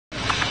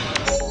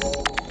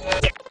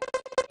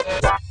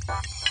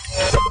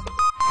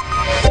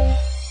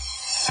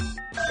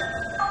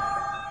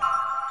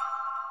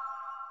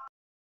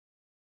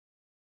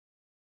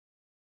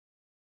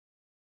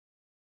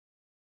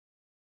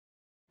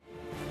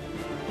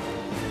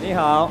你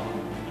好.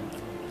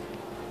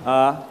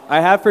 I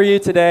have for you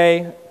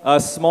today a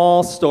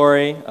small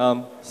story,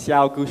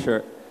 小故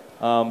事.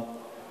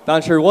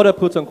 但是我的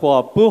普通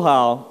话不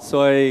好，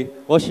所以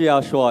我需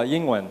要说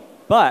英文.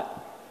 But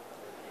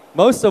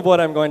most of what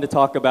I'm going to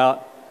talk about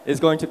is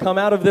going to come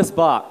out of this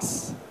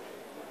box.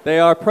 They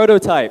are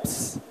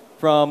prototypes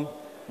from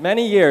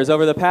many years,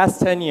 over the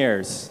past 10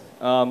 years,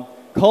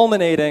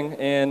 culminating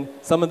in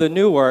some of the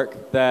new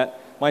work that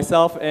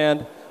myself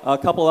and a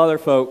couple other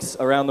folks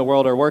around the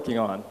world are working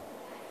on.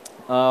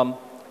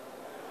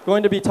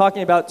 Going to be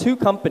talking about two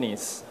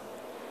companies.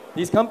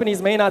 These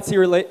companies may not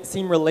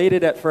seem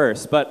related at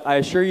first, but I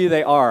assure you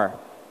they are.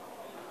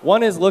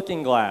 One is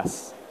Looking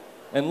Glass,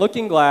 and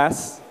Looking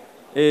Glass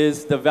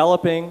is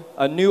developing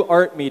a new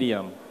art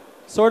medium,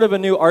 sort of a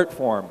new art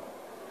form.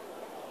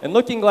 And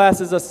Looking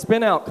Glass is a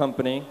spin-out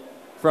company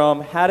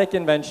from Haddock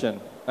Invention,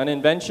 an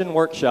invention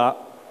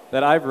workshop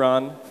that I've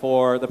run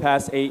for the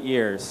past 8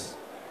 years.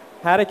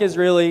 Haddock is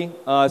really,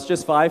 it's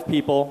just 5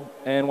 people,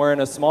 and we're in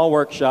a small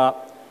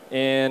workshop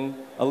in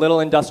a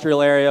little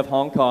industrial area of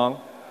Hong Kong.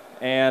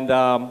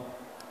 And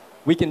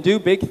we can do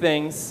big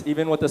things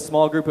even with a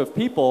small group of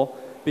people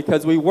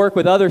because we work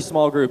with other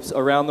small groups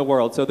around the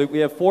world. So that we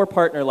have 4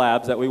 partner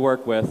labs that we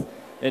work with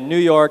in New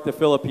York, the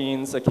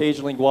Philippines,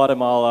 occasionally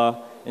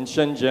Guatemala, in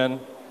Shenzhen,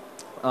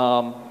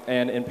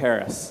 and in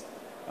Paris.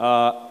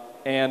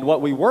 And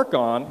what we work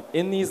on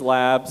in these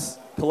labs,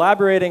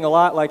 collaborating a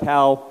lot like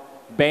how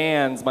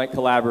bands might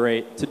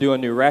collaborate to do a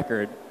new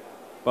record,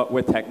 but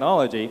with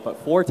technology, but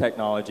for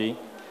technology,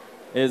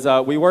 is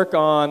we work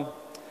on,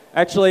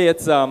 actually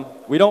it's,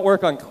 we don't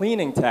work on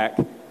cleaning tech.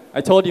 I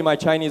told you my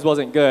Chinese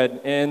wasn't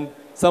good. In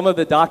some of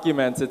the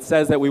documents it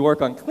says that we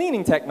work on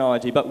cleaning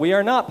technology, but we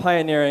are not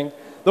pioneering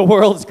the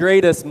world's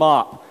greatest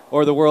mop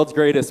or the world's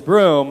greatest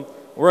broom.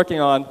 We're working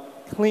on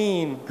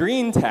clean,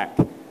 green tech,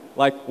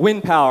 like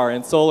wind power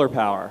and solar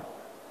power.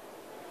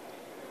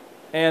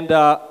 And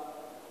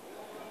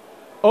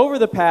over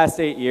the past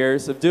 8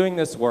 years of doing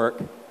this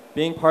work,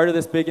 being part of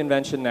this big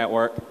invention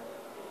network,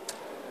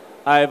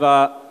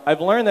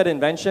 I've learned that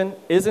invention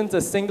isn't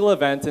a single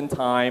event in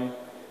time.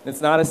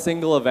 It's not a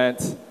single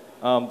event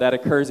that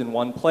occurs in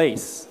one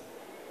place.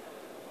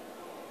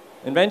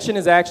 Invention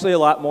is actually a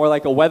lot more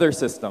like a weather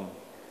system,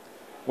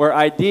 where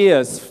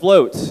ideas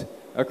float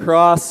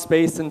across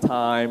space and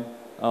time,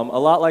 a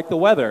lot like the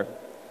weather.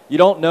 You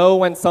don't know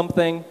when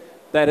something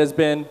that has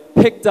been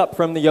picked up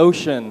from the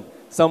ocean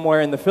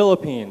somewhere in the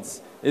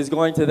Philippines is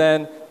going to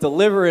then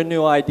deliver a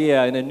new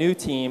idea in a new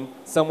team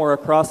somewhere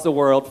across the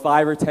world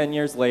 5 or 10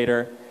 years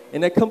later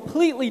in a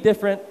completely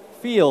different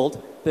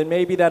field than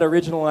maybe that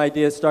original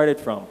idea started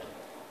from.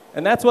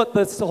 And that's what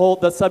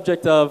the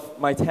subject of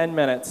my 10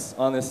 minutes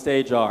on this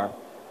stage are.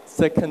 It's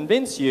to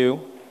convince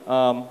you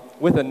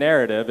with a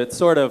narrative. It's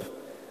sort of,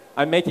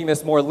 I'm making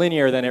this more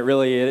linear than it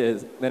really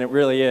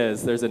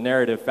is. There's a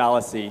narrative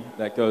fallacy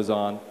that goes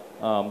on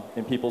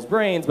in people's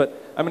brains,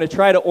 but I'm going to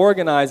try to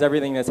organize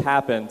everything that's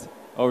happened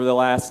over the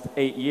last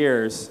 8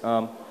 years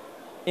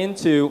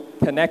into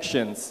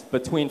connections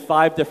between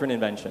 5 different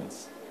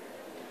inventions.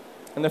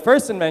 And the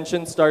first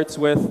invention starts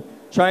with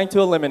trying to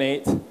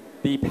eliminate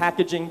the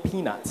packaging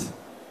peanut.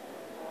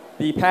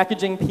 The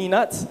packaging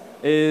peanut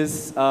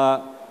is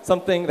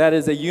something that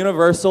is a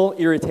universal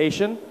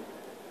irritation.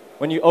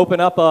 When you open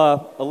up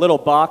a little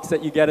box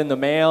that you get in the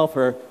mail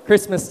for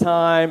Christmas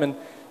time and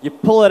you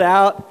pull it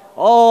out,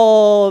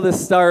 all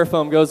this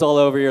styrofoam goes all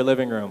over your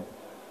living room.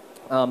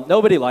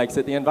 Nobody likes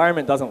it. The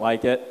environment doesn't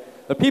like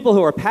it. The people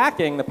who are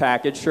packing the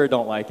package sure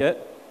don't like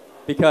it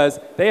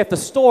because they have to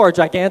store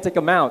gigantic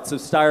amounts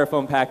of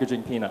styrofoam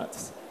packaging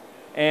peanuts.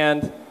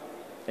 And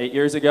 8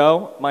 years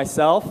ago,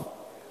 myself,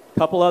 a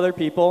couple other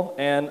people,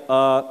 and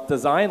a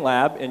design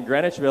lab in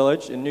Greenwich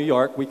Village in New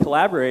York, we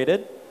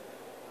collaborated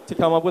to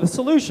come up with a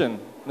solution.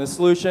 And the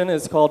solution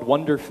is called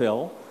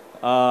Wonderfill.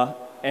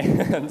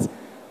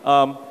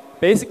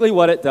 Basically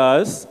what it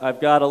does, I've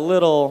got a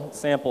little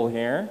sample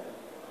here.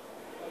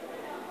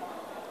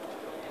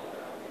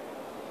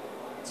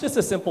 It's just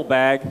a simple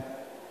bag.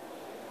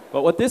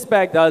 But what this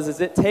bag does is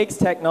it takes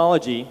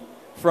technology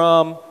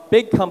from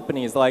big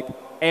companies like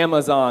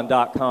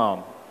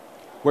Amazon.com,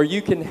 where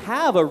you can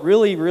have a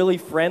really, really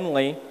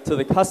friendly to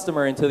the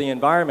customer and to the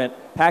environment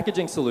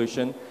packaging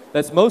solution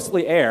that's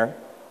mostly air.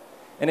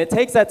 And it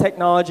takes that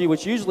technology,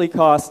 which usually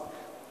costs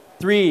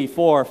 $3,000,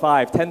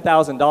 $4,000, $5,000,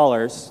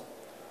 $10,000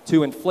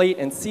 to inflate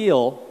and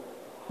seal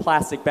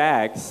plastic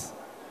bags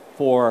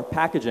for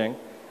packaging,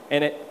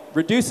 and it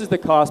reduces the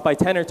cost by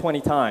 10 or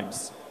 20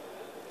 times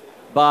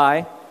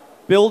by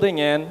building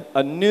in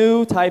a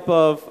new type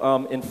of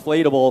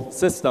inflatable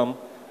system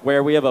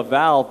where we have a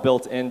valve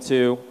built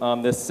into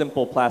this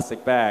simple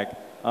plastic bag.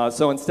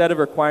 So instead of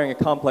requiring a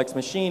complex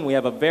machine, we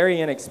have a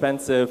very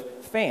inexpensive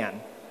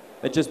fan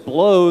that just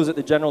blows at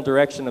the general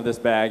direction of this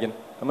bag, and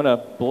I'm going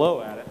to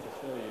blow at it to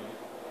show you.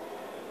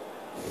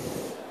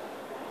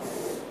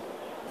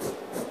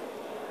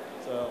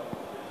 So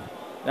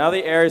now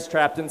the air is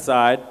trapped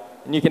inside,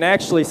 and you can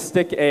actually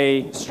stick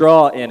a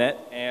straw in it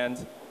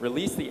and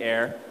release the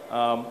air.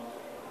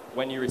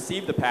 when you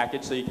receive the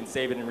package so you can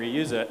save it and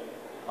reuse it,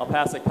 I'll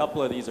pass a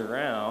couple of these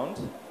around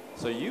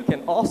so you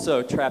can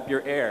also trap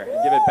your air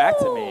and give it back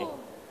to me.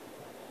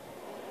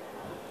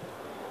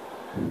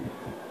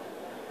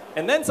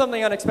 And then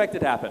something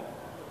unexpected happened.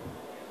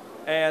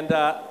 And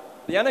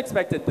the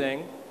unexpected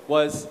thing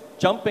was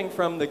jumping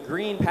from the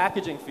green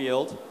packaging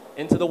field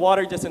into the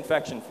water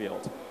disinfection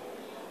field.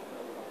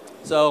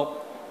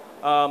 So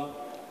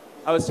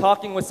I was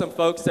talking with some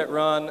folks that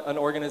run an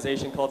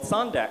organization called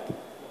Sondek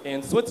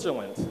in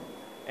Switzerland.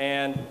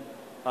 And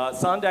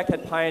Sondek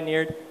had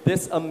pioneered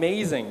this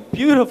amazing,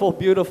 beautiful,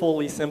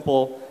 beautifully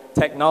simple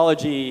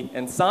technology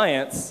and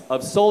science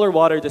of solar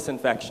water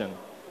disinfection.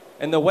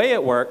 And the way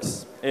it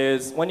works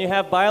is when you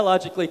have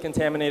biologically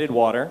contaminated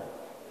water,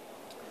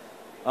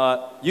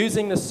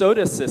 using the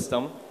SODA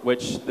system,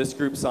 which this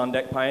group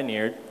Sondek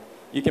pioneered,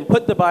 you can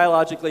put the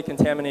biologically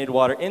contaminated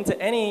water into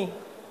any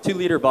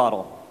 2-liter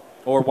bottle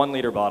or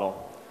 1-liter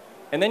bottle.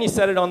 And then you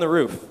set it on the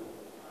roof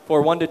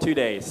for 1 to 2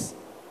 days.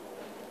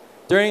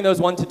 During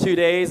those 1 to 2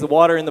 days, the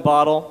water in the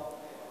bottle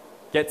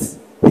gets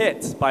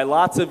hit by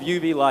lots of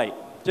UV light,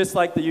 just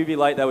like the UV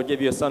light that would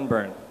give you a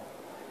sunburn.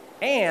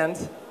 And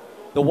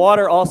the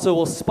water also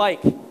will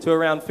spike to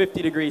around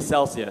 50 degrees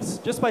Celsius,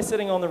 just by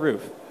sitting on the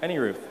roof, any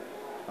roof.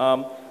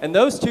 And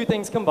those two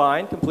things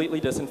combined completely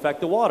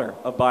disinfect the water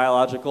of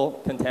biological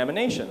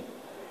contamination.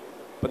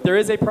 But there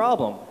is a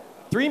problem.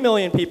 3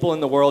 million people in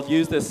the world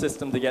use this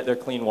system to get their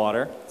clean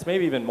water. It's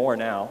maybe even more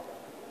now.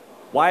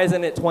 Why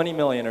isn't it 20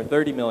 million or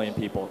 30 million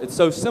people? It's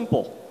so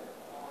simple.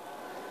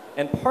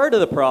 And part of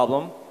the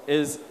problem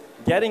is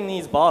getting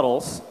these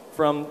bottles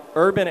from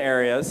urban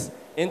areas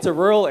into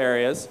rural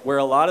areas where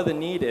a lot of the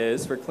need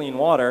is for clean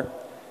water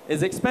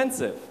is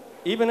expensive.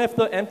 Even if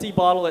the empty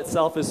bottle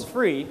itself is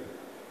free,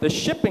 the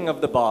shipping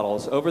of the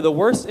bottles over the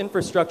worst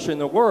infrastructure in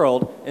the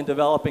world in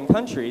developing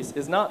countries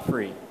is not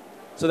free.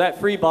 So that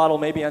free bottle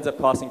maybe ends up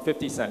costing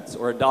 50 cents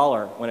or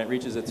 $1 when it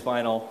reaches its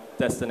final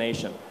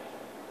destination.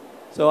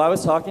 So I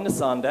was talking to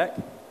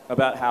Sondek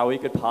about how we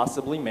could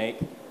possibly make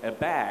a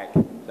bag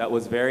that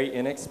was very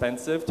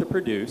inexpensive to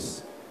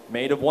produce,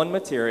 made of one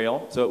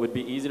material, so it would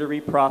be easy to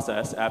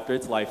reprocess after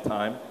its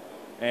lifetime,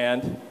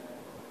 and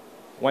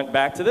went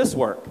back to this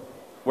work,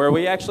 where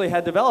we actually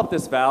had developed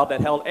this valve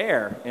that held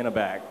air in a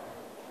bag.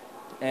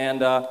 And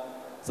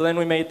so then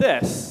we made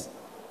this.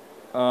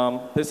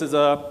 This is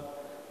a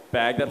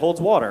bag that holds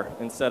water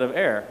instead of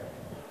air.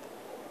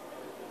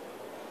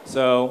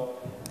 So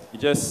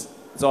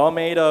it's all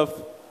made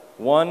of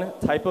one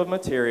type of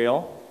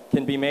material,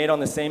 can be made on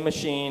the same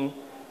machine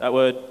that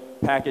would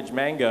package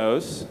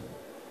mangoes.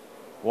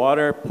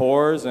 Water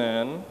pours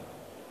in,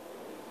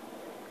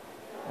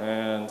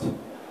 and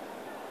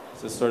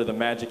this is sort of the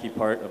magic-y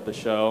part of the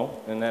show,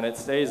 and then it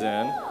stays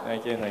in.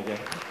 Thank you, thank you.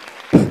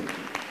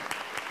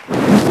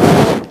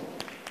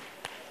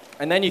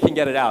 And then you can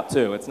get it out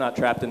too. It's not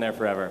trapped in there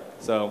forever.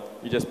 So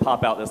you just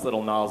pop out this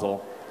little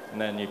nozzle,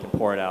 and then you can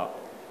pour it out.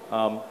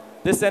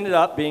 This ended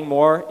up being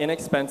more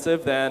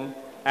inexpensive than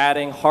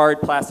adding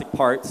hard plastic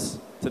parts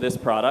to this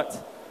product.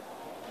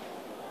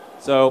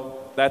 So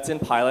that's in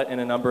pilot in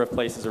a number of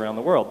places around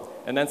the world.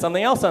 And then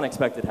something else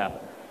unexpected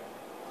happened.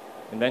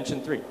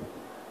 Invention 3.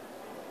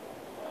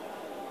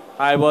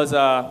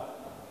 I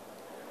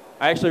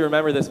actually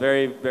remember this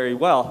very, very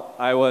well.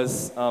 I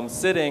was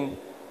sitting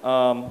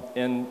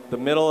in the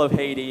middle of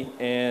Haiti,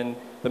 in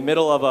the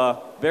middle of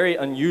a very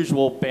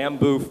unusual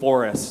bamboo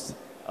forest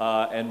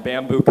and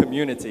bamboo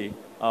community.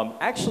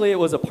 Actually, it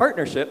was a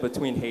partnership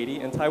between Haiti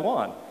and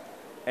Taiwan.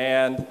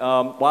 And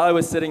while I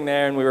was sitting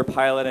there and we were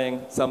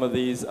piloting some of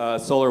these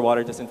solar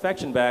water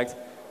disinfection bags, it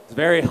was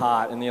very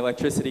hot and the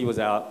electricity was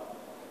out,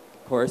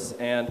 of course.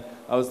 And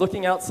I was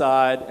looking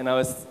outside and I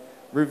was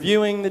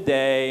reviewing the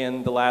day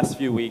and the last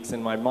few weeks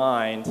in my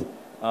mind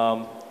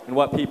and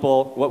what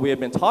we had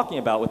been talking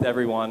about with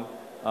everyone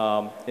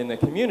in the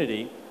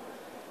community.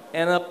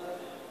 And a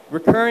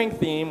recurring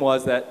theme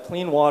was that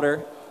clean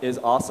water is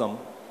awesome.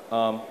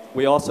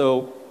 We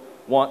also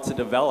want to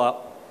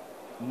develop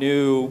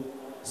new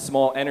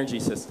small energy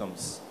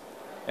systems.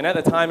 And at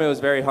the time, it was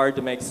very hard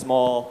to make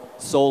small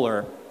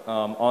solar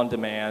on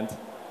demand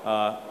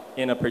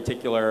in a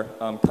particular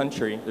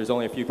country. There's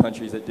only a few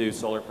countries that do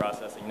solar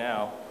processing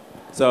now.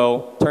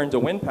 So turned to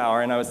wind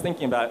power, and I was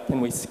thinking about,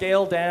 can we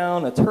scale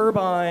down a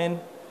turbine?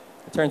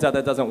 It turns out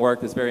that doesn't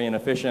work. It's very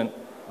inefficient.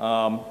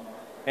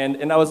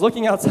 And I was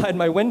looking outside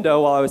my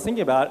window while I was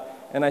thinking about it,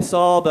 and I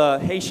saw the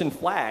Haitian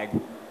flag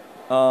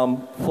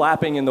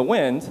flapping in the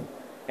wind.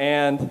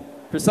 And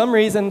for some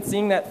reason,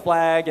 seeing that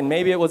flag, and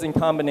maybe it was in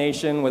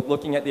combination with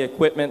looking at the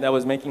equipment that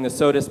was making the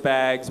SODIS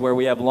bags, where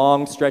we have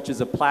long stretches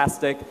of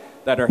plastic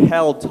that are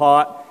held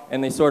taut,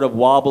 and they sort of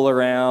wobble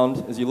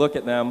around as you look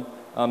at them.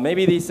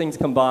 Maybe these things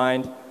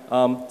combined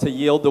to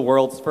yield the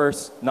world's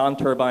first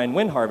non-turbine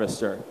wind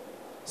harvester.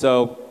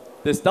 So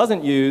this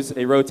doesn't use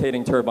a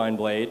rotating turbine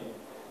blade.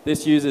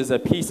 This uses a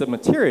piece of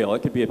material.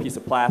 It could be a piece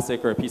of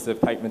plastic or a piece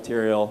of kite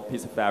material, a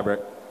piece of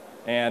fabric.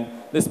 And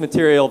this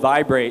material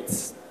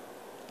vibrates,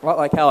 a lot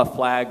like how a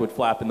flag would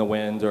flap in the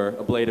wind or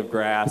a blade of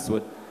grass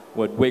would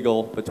would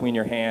wiggle between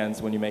your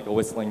hands when you make a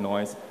whistling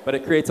noise, but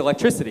it creates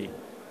electricity.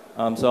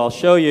 So I'll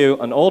show you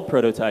an old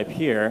prototype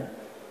here.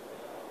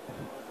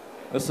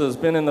 This has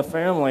been in the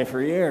family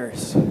for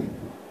years.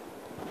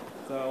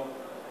 So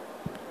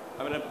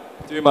I'm going to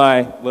do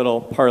my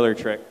little parlor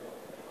trick.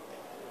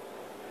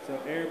 So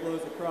air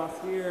blows across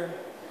here.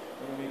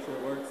 Let me make sure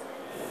it works.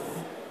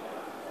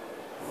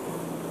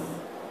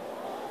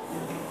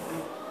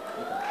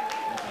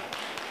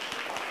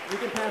 You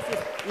can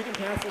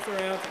pass this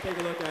around to take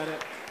a look at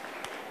it.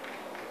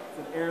 It's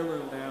an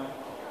heirloom now.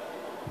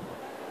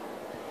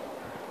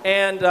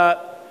 And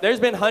there's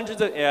been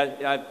hundreds of, yeah,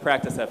 I've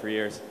practiced that for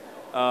years.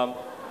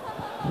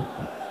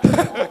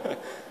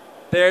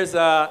 There's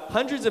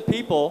hundreds of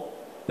people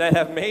that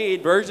have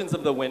made versions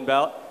of the wind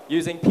belt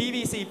using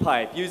PVC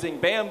pipe, using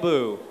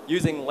bamboo,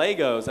 using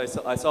Legos.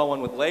 I saw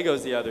one with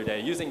Legos the other day,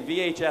 using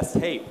VHS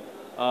tape.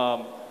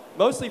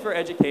 Mostly for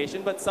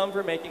education, but some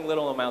for making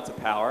little amounts of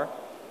power.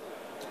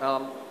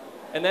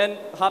 And then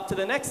hop to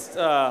the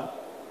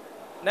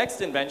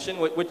next invention,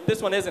 which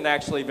this one isn't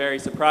actually very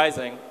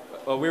surprising.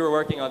 We were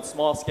working on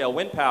small-scale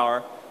wind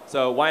power,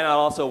 so why not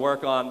also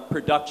work on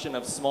production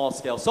of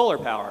small-scale solar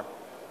power?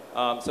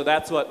 So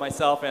that's what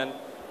myself and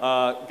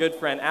good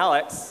friend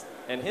Alex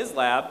and his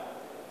lab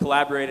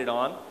collaborated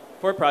on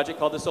for a project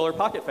called the Solar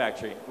Pocket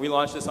Factory. We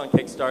launched this on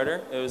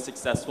Kickstarter. It was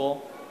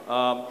successful.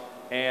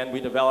 And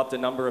we developed a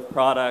number of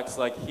products,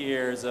 like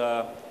these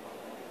are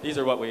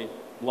what we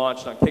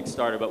launched on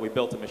Kickstarter, but we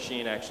built a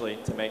machine actually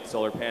to make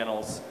solar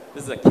panels.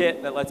 This is a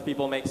kit that lets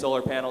people make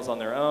solar panels on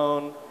their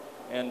own.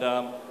 And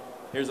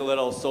here's a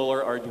little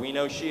solar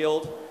Arduino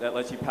shield that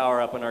lets you power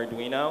up an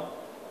Arduino.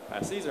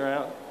 Pass these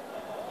around.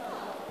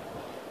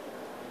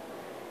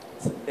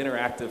 It's an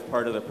interactive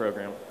part of the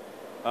program.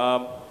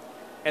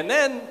 And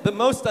then the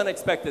most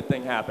unexpected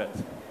thing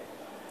happened.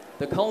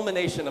 The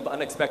culmination of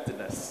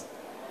unexpectedness.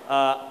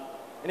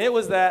 And it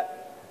was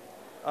that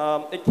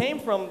it came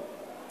from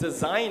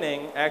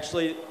designing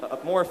actually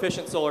more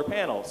efficient solar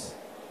panels.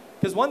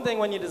 Because one thing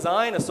when you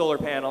design a solar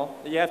panel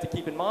that you have to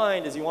keep in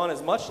mind is you want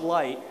as much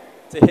light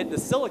to hit the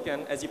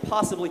silicon as you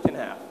possibly can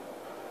have.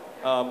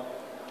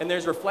 And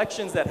there's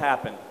reflections that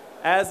happen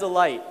as the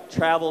light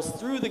travels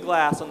through the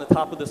glass on the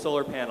top of the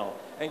solar panel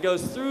and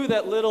goes through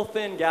that little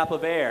thin gap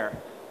of air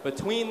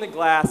between the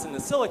glass and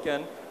the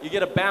silicon. You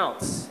get a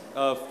bounce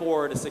of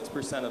 4 to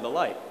 6% of the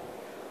light.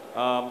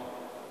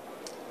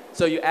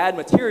 So you add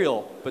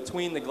material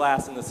between the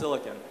glass and the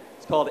silicon.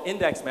 It's called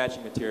index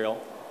matching material.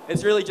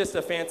 It's really just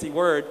a fancy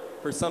word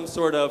for some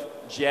sort of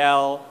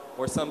gel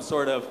or some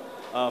sort of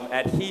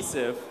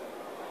adhesive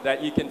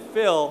that you can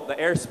fill the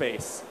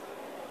airspace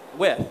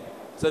with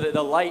so that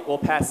the light will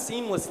pass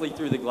seamlessly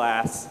through the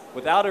glass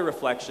without a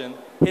reflection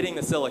hitting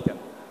the silicon.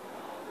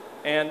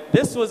 And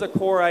this was a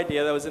core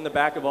idea that was in the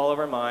back of all of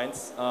our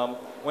minds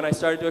when I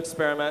started to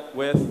experiment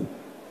with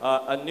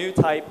a new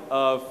type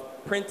of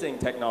printing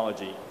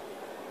technology.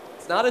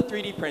 It's not a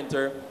 3D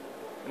printer,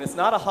 and it's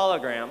not a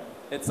hologram.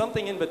 It's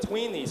something in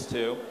between these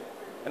two.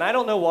 And I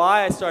don't know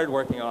why I started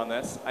working on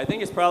this. I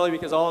think it's probably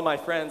because all of my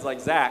friends, like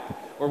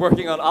Zach, were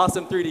working on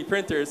awesome 3D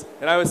printers,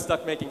 and I was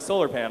stuck making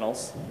solar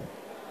panels.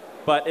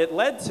 But it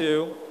led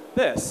to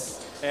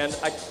this. And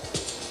I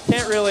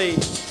can't really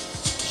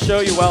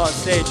show you well on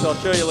stage, so I'll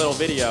show you a little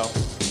video.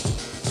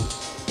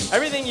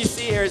 Everything you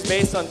see here is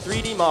based on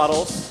 3D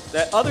models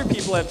that other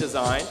people have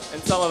designed,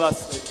 and some of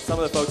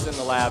the folks in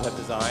the lab have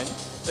designed.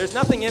 There's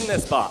nothing in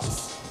this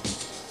box.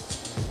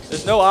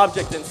 There's no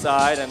object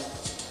inside, and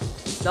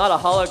it's not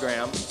a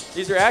hologram.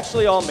 These are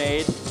actually all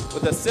made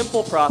with a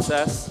simple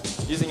process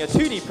using a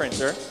 2D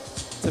printer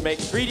to make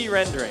 3D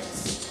renderings.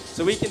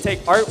 So we can take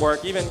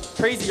artwork, even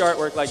crazy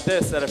artwork like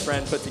this that a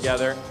friend put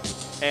together,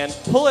 and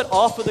pull it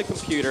off of the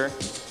computer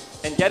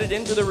and get it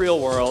into the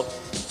real world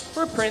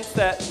for prints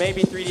that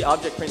maybe 3D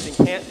object printing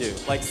can't do,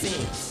 like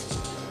scenes.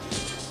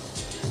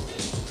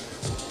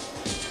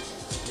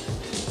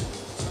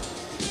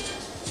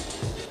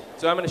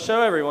 So I'm going to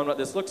show everyone what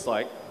this looks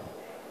like.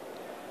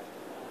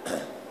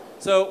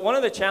 So one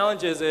of the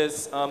challenges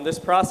is this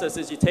process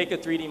is you take a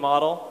 3D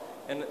model,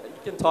 and you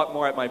can talk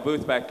more at my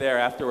booth back there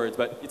afterwards,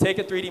 but you take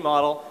a 3D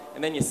model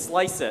and then you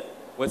slice it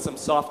with some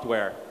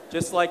software,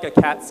 just like a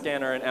CAT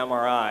scan or an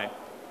MRI.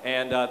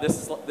 And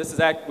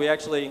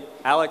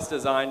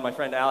my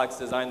friend Alex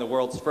designed the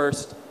world's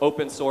first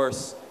open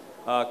source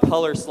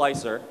color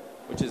slicer,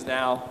 which is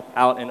now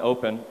out and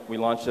open. We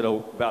launched it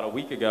about a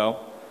week ago.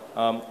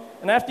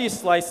 And after you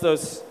slice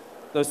those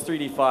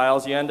 3D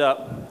files, you end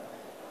up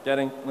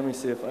getting, let me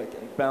see if I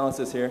can balance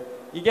this here.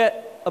 You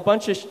get a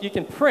bunch of, you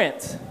can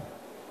print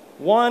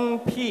one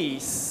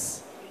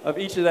piece of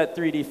each of that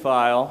 3D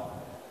file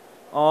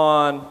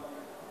on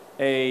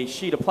a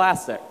sheet of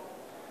plastic.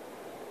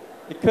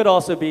 It could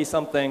also be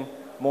something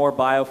more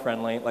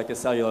bio-friendly, like a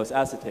cellulose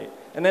acetate.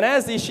 And then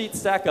as these sheets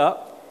stack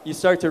up, you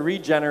start to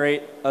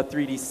regenerate a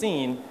 3D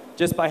scene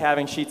just by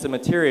having sheets of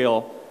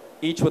material,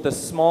 each with a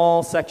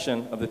small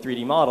section of the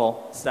 3D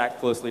model stacked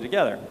closely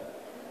together.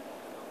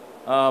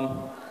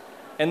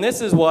 And And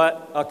this is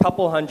what a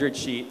couple hundred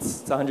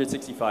sheets, it's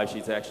 165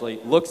 sheets actually,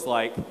 looks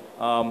like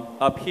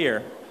up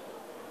here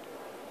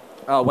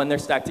when they're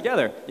stacked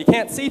together. You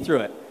can't see through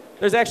it.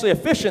 There's actually a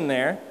fish in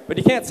there, but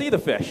you can't see the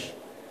fish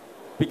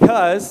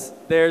because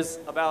there's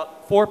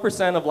about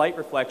 4% of light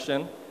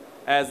reflection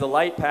as the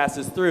light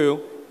passes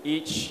through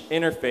each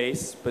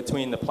interface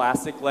between the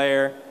plastic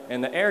layer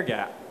and the air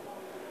gap.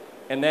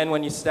 And then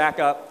when you stack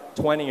up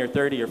 20 or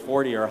 30 or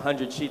 40 or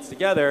 100 sheets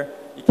together,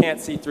 you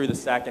can't see through the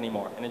stack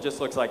anymore, and it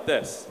just looks like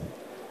this.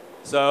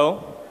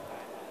 So,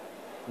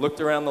 looked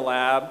around the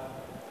lab,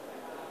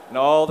 and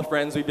all the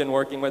friends we've been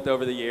working with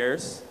over the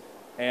years,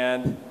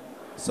 and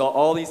saw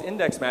all these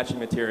index matching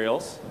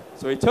materials.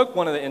 So we took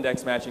one of the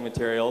index matching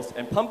materials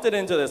and pumped it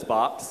into this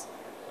box.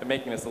 I'm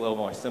making this a little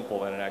more simple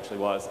than it actually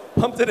was.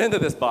 Pumped it into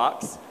this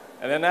box,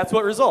 and then that's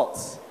what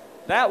results.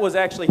 That was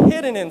actually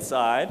hidden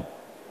inside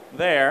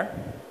there,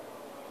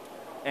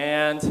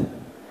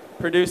 and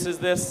produces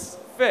this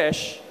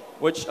fish,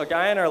 which a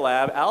guy in our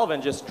lab,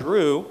 Alvin, just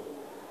drew.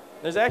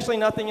 There's actually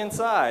nothing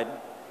inside.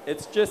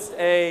 It's just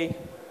a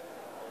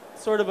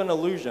sort of an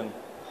illusion.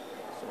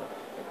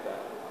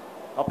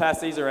 I'll pass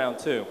these around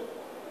too.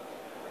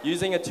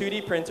 Using a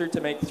 2D printer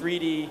to make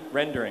 3D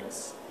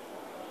renderings.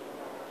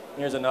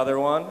 Here's another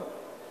one.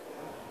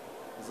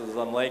 This is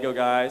on Lego,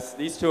 guys.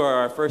 These two are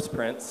our first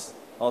prints,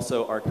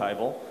 also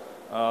archival.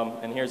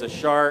 And here's a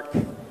shark.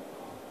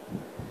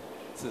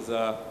 This is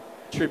a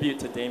tribute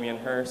to Damien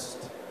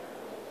Hirst.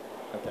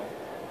 Okay.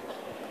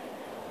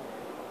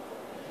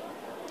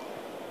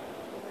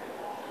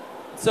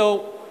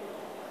 So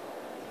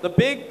the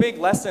big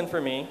lesson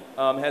for me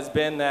has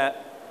been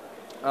that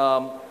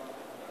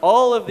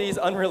all of these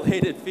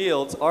unrelated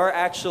fields are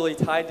actually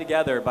tied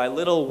together by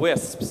little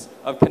wisps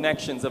of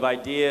connections of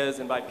ideas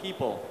and by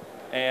people.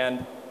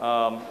 And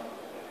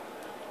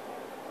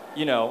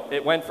you know,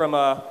 it went from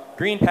a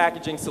green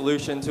packaging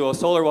solution to a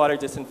solar water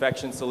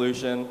disinfection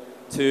solution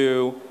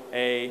to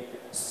a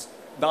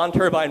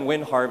non-turbine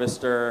wind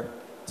harvester,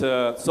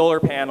 to solar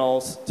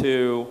panels,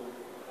 to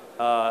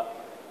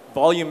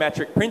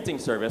volumetric printing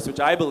service, which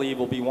I believe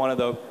will be one of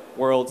the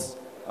world's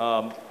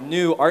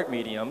new art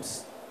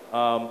mediums.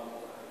 And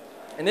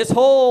this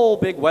whole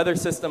big weather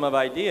system of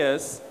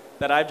ideas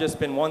that I've just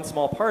been one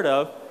small part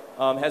of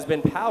has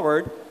been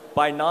powered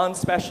by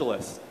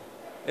non-specialists.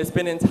 It's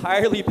been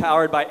entirely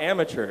powered by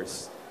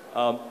amateurs.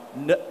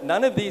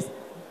 None of these,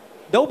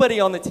 nobody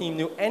on the team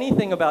knew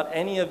anything about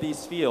any of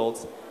these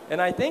fields.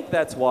 And I think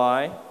that's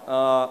why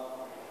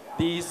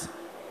these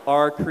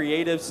are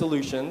creative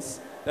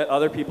solutions that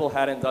other people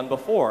hadn't done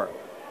before.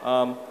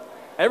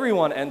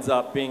 Everyone ends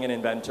up being an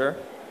inventor,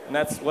 and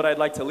that's what I'd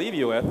like to leave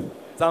you with.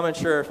 咱们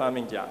是发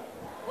明家。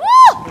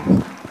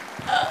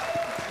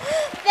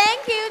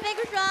Thank you,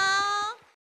 Shawn.